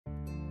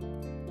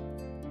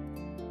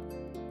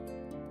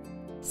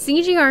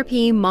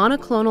CGRP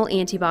monoclonal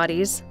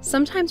antibodies,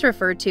 sometimes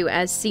referred to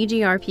as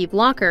CGRP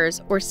blockers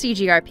or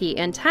CGRP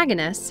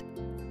antagonists,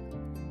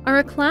 are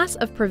a class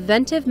of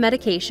preventive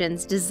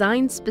medications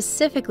designed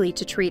specifically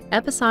to treat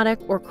episodic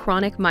or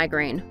chronic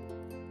migraine.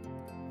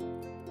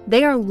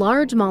 They are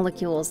large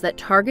molecules that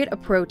target a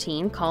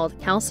protein called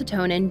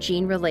calcitonin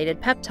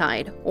gene-related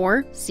peptide,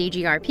 or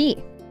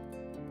CGRP.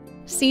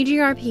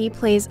 CGRP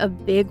plays a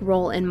big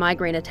role in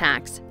migraine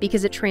attacks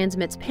because it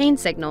transmits pain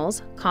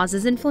signals,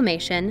 causes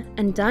inflammation,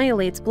 and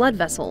dilates blood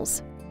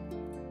vessels.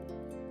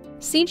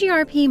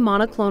 CGRP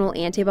monoclonal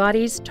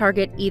antibodies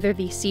target either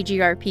the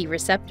CGRP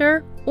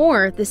receptor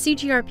or the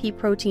CGRP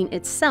protein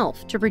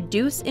itself to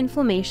reduce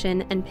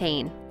inflammation and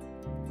pain.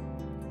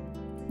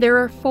 There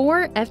are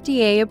 4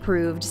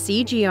 FDA-approved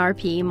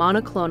CGRP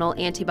monoclonal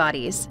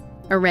antibodies: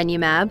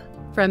 arenumab,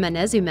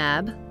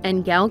 fremanezumab,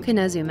 and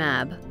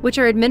galcanezumab, which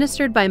are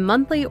administered by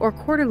monthly or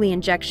quarterly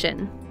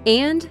injection,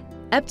 and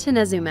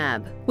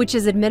eptinezumab, which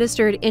is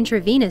administered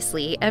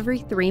intravenously every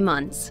 3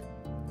 months.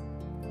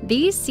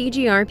 These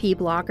CGRP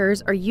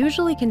blockers are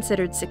usually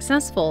considered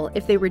successful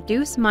if they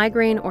reduce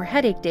migraine or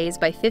headache days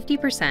by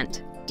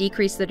 50%,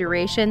 decrease the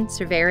duration,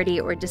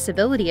 severity, or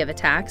disability of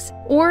attacks,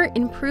 or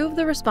improve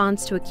the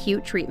response to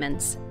acute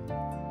treatments.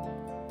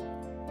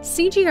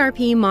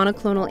 CGRP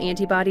monoclonal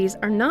antibodies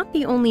are not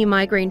the only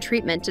migraine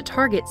treatment to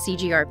target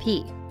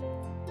CGRP.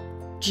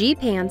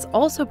 Gepants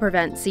also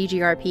prevent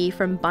CGRP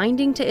from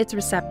binding to its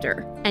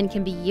receptor and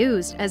can be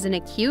used as an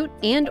acute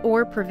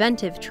and/or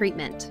preventive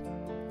treatment.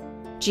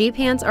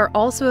 Gepants are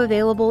also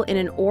available in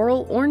an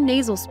oral or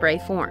nasal spray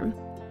form.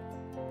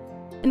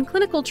 In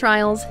clinical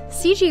trials,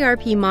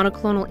 CGRP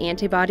monoclonal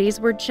antibodies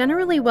were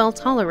generally well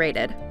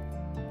tolerated.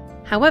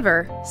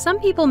 However, some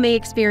people may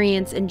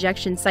experience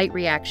injection site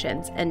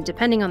reactions, and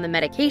depending on the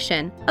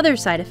medication, other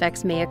side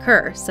effects may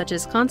occur, such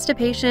as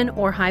constipation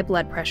or high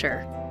blood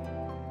pressure.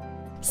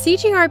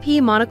 CGRP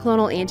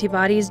monoclonal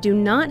antibodies do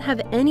not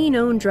have any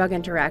known drug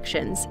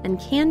interactions and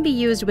can be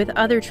used with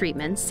other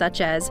treatments such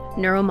as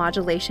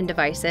neuromodulation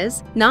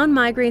devices,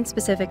 non-migraine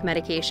specific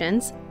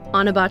medications,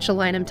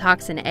 onabotulinum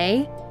toxin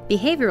A,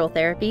 behavioral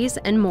therapies,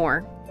 and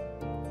more.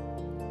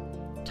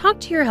 Talk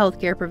to your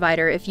healthcare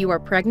provider if you are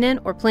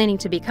pregnant or planning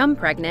to become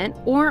pregnant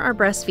or are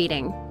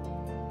breastfeeding.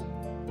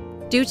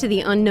 Due to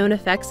the unknown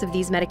effects of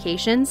these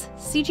medications,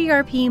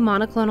 CGRP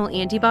monoclonal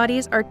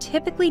antibodies are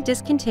typically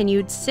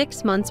discontinued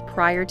 6 months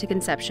prior to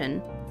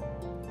conception.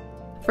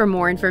 For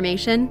more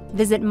information,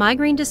 visit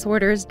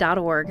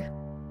migrainedisorders.org.